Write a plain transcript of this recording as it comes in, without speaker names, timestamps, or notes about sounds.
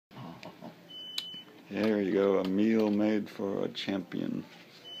There you go, a meal made for a champion.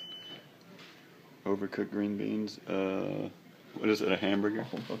 Overcooked green beans. What is it, a hamburger?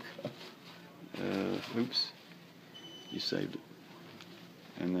 Oops. You saved it.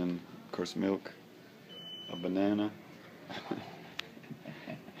 And then, of course, milk, a banana,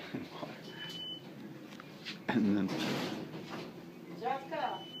 and water. And then...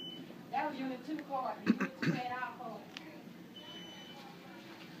 Jessica, that was unit 2 card. Unit 2 had our card.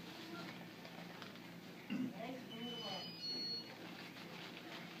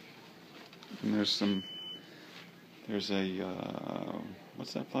 And there's a,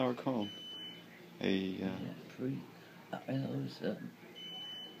 what's that flower called? It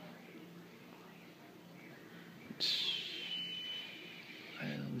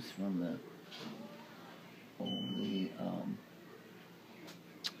was from the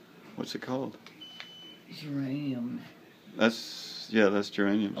what's it called? Geraniums. That's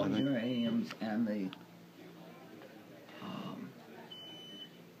geraniums, I think. Geraniums and the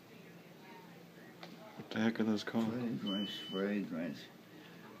what the heck are those called? Fragrance.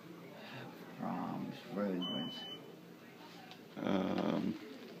 Proms, fragrance.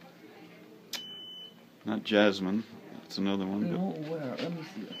 Not jasmine. That's another one. No, where? Let me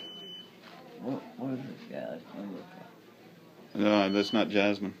see. What is this, guys? No, that's not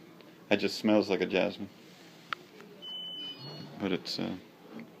jasmine. That just smells like a jasmine. But it's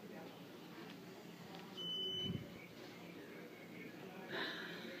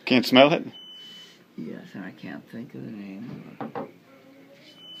can't smell it? Yes, and I can't think of the name of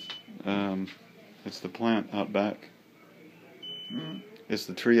it. It's the plant out back. Hmm? It's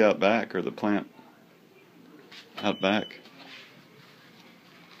the tree out back, or the plant out back.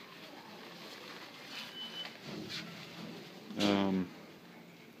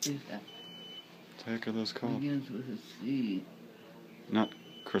 Is that? What the heck are those called? Begins with a C. Not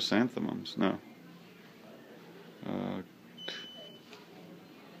chrysanthemums, no. I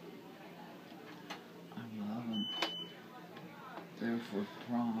love them. They're for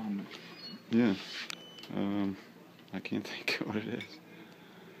prom. Yeah. I can't think of what it is.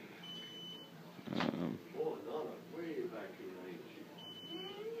 Oh, Donna, way back in age.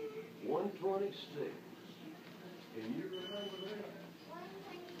 126. Can you remember that?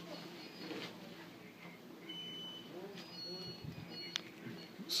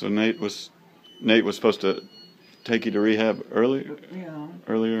 So Nate was supposed to take you to rehab earlier, Yeah. and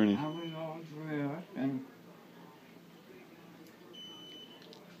I was all dressed and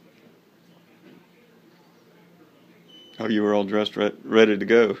oh, you were all dressed, ready to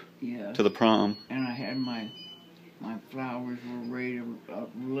go yes. to the prom. And I had my flowers were ready,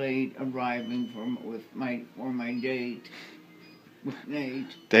 late arriving for my date with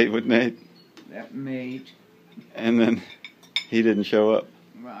Nate. Date with Nate, That mate. and then he didn't show up.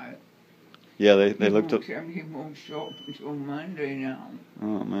 Right. Yeah, they looked up. He won't show up until Monday now.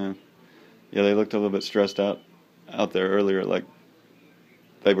 Oh man, yeah, they looked a little bit stressed out there earlier. Like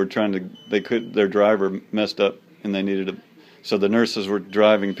they were their driver messed up and they needed so the nurses were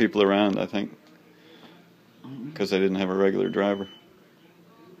driving people around, I think, because they didn't have a regular driver.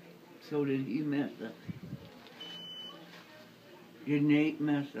 So did he mess up? Did Nate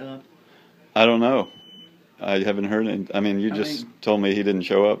mess up? I don't know. I haven't heard any. I mean, you just told me he didn't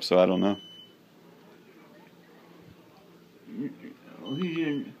show up, so I don't know. He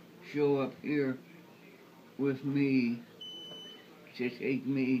didn't show up here with me to take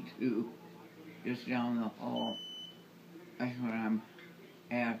me to just down the hall. That's what I'm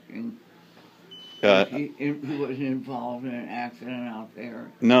asking. Yeah. He wasn't involved in an accident out there.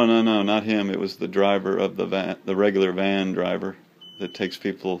 No, not him. It was the driver of the van, the regular van driver that takes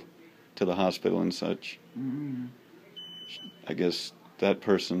people to the hospital and such. Mm-hmm. I guess that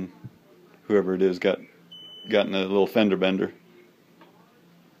person, whoever it is, gotten a little fender bender.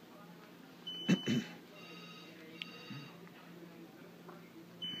 Mm-hmm.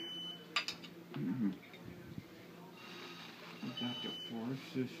 I got to force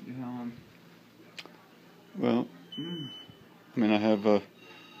this down. Well, I mean, I have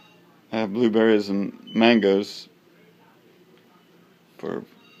blueberries and mangoes for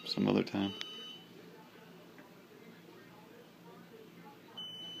some other time.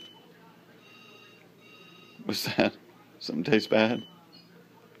 What's that? Something tastes bad?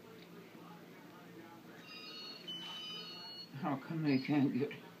 How come they can't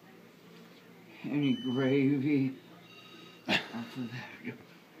get any gravy off of that?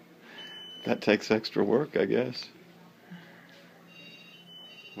 That takes extra work, I guess.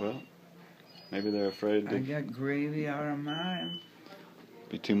 Well, maybe they're afraid I to got gravy out of mine.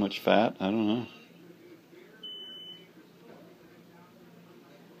 be too much fat. I don't know.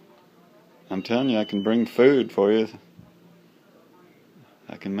 I'm telling you, I can bring food for you.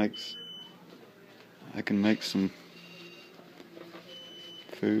 I can make some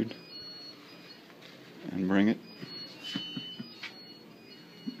food and bring it.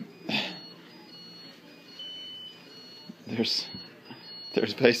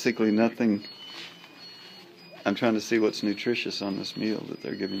 There's basically nothing. I'm trying to see what's nutritious on this meal that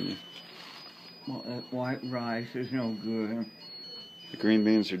they're giving you. Well, that white rice is no good. The green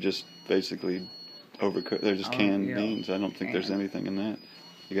beans are just basically overcooked. They're just canned yeah. beans. I don't think there's Canned. anything in that.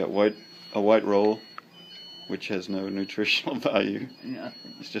 You got a white roll, which has no nutritional value.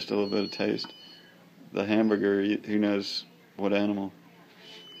 Nothing. It's just a little bit of taste. The hamburger, who knows what animal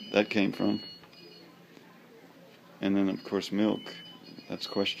that came from. And then, of course, milk. That's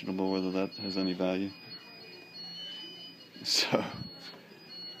questionable whether that has any value. So,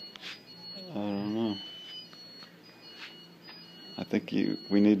 I don't know. I think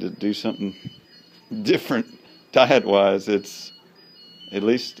we need to do something different diet-wise. It's at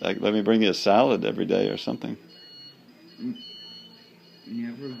least let me bring you a salad every day or something.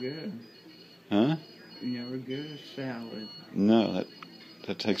 Never good. Huh? Never get a salad. No,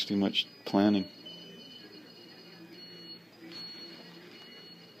 that takes too much planning.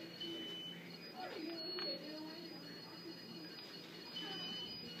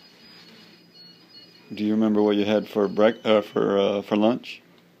 Do you remember what you had for for lunch?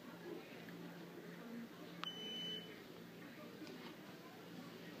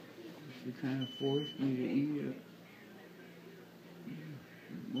 She kind of forced me to eat it.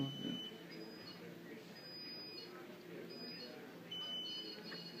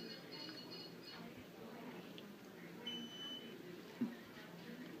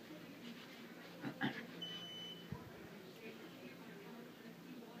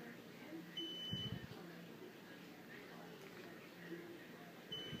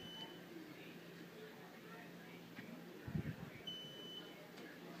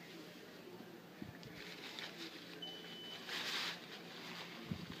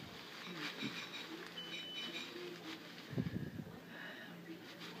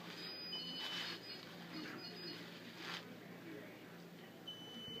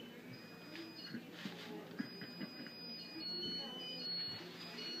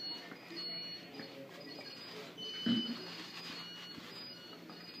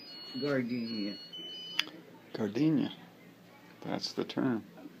 Gardenia. Gardenia. That's the term.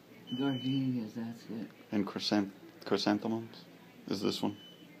 Gardenias, that's it. And chrysanthemums? Is this one?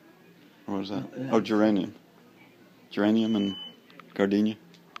 Or what is that? No, Oh, that's- geranium. Geranium and gardenia.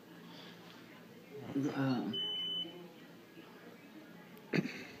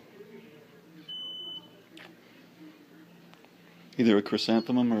 Either a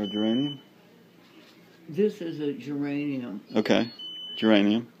chrysanthemum or a geranium? This is a geranium. Okay.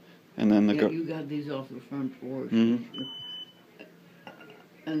 Geranium. And then the... Yeah, you got these off the front porch. Mhm.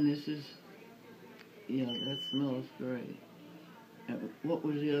 And this is, yeah, that smells great. What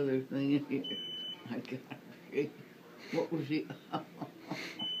was the other thing in here? My God. What was the...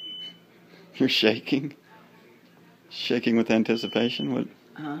 You're shaking? Shaking with anticipation?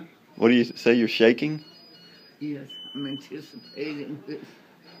 Huh? What do you say? You're shaking? Yes, I'm anticipating this.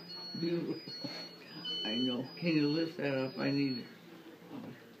 Beautiful. I know. Can you lift that up? I need it. Oh,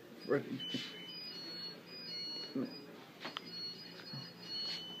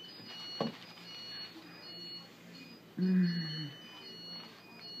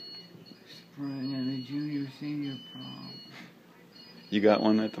 Spring and the junior senior prom. You got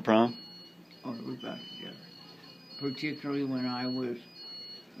one at the prom? Oh, we got together. Particularly when I was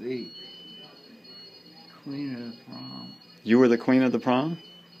the queen of the prom. You were the queen of the prom?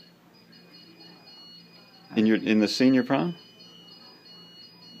 In the senior prom?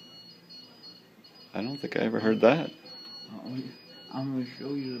 I don't think I ever heard that. I'm going to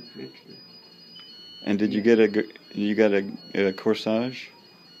show you the picture. And did you get a corsage?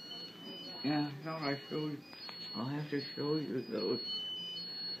 Yeah, I thought I showed you. I'll have to show you those.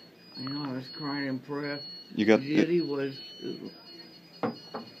 I know I was crying in prayer. You got Diddy was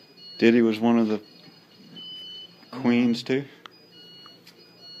Diddy was one of the queens too?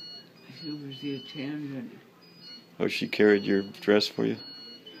 She was the attendant. Oh, she carried your dress for you?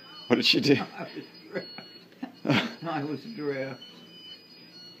 What did she do? I was dressed. I was dressed.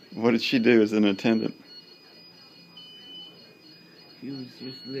 What did she do as an attendant? She was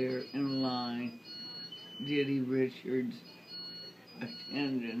just there in line. Diddy Richards,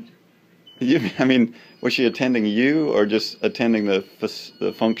 attendant. I mean, was she attending you or just attending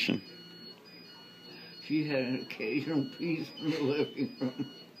the function? She had an occasional piece in the living room.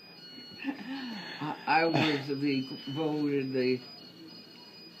 I was voted the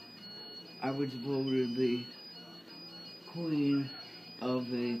I was voted the queen of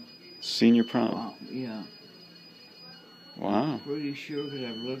the Senior prom. yeah. Wow. I'm pretty sure because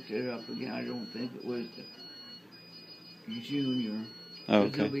I've looked it up again. I don't think it was the junior. Oh,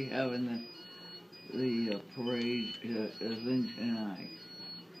 Because they'll okay. be having the parade thing tonight.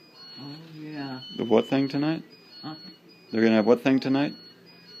 Oh yeah. The what thing tonight? Huh? They're gonna have what thing tonight?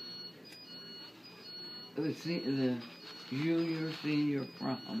 The junior senior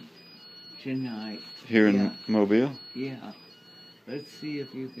prom tonight. Here in Yeah. Mobile? Yeah. Let's see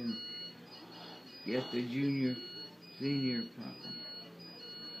if you can get the junior senior prom.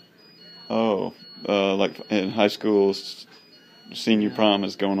 Oh, like in high school, senior Yeah. prom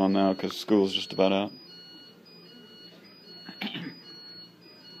is going on now because school's just about out.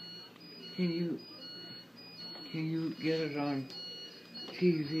 Can you get it on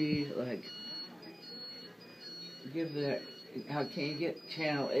TV? Like, give that. How can you get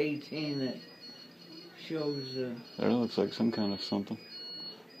channel 18 that shows? There looks like some kind of something.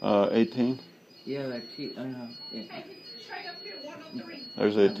 18. Yeah, that yeah. Hey, tray up here, 103.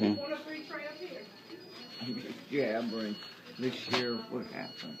 There's 18. 103 tray up here. I'm just jabbering. The sheriff what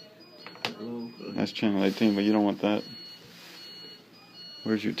happened. Locally. That's channel 18, but you don't want that.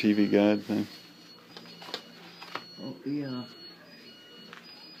 Where's your TV guide thing? Oh yeah.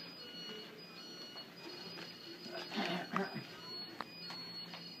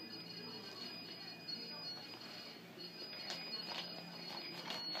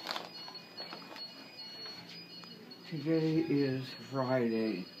 Today is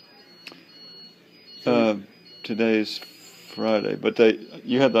Friday. Today's Friday, but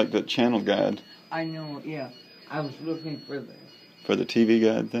you had like the channel guide I know, yeah. I was looking for for the TV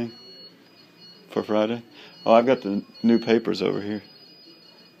guide thing for Friday. Oh, I've got the new papers over here.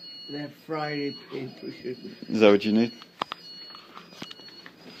 that Friday paper. Should be. Is that what you need?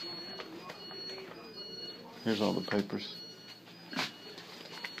 Here's all the papers.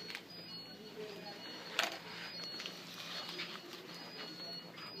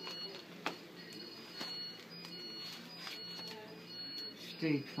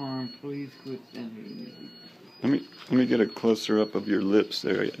 State Farm, please quit sending me. Let me get a closer up of your lips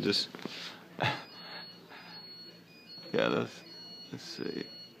there. Just yeah, let's see.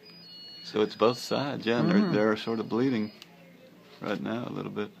 So it's both sides, yeah, and they're sort of bleeding right now a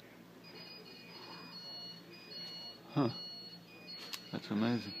little bit. Huh. That's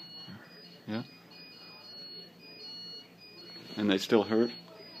amazing. Yeah. And they still hurt?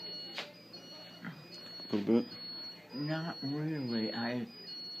 A little bit? Not really. I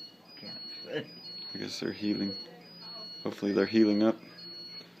can't say. I guess they're healing. Hopefully they're healing up.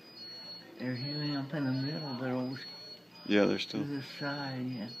 They're healing up in the middle, but over Yeah, they're to still. the side,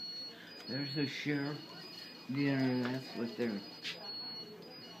 yeah. There's the sheriff dinner. That's what they're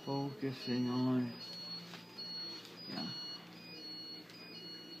focusing on. Yeah.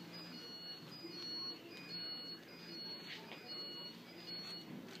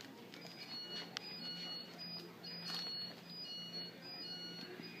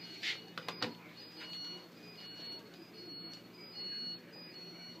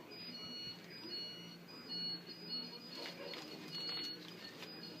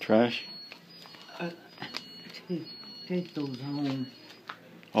 Trash? Take those home.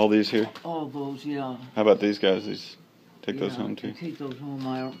 All these here? All those, yeah. How about these guys? Take those Yeah, home too? Take those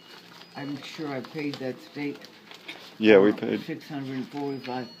home. I'm sure I paid that state. Yeah, we paid.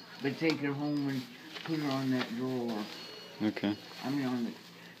 $645. But take it home and put it on that drawer. Okay. I mean, on the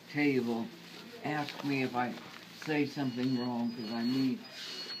table. Ask me if I say something wrong, because I need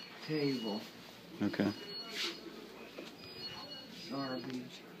table. Okay.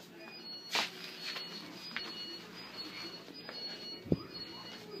 Garbage.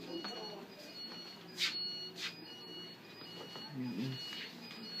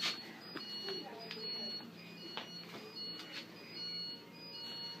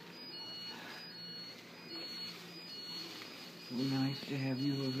 So nice to have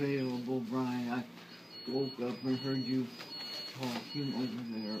you available, Brian. I woke up and heard you talking over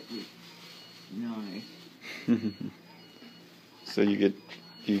there. It was nice. So you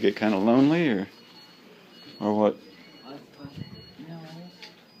get kind of lonely or what? No,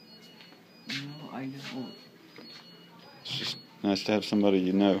 I don't. It's just nice to have somebody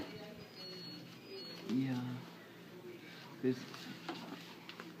you know. Yeah. 'Cause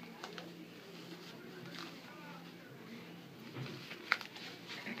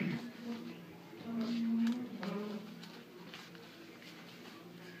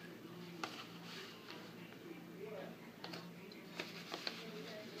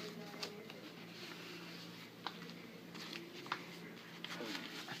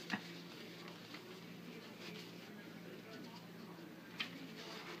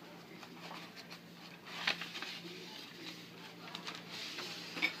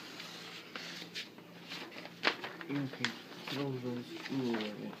those school with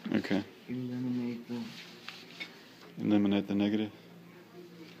it. Okay. Eliminate the Eliminate the negative.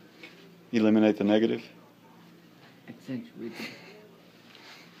 Eliminate the negative. essentially.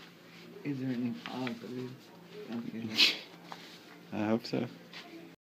 Is there any positive? Okay. I hope so.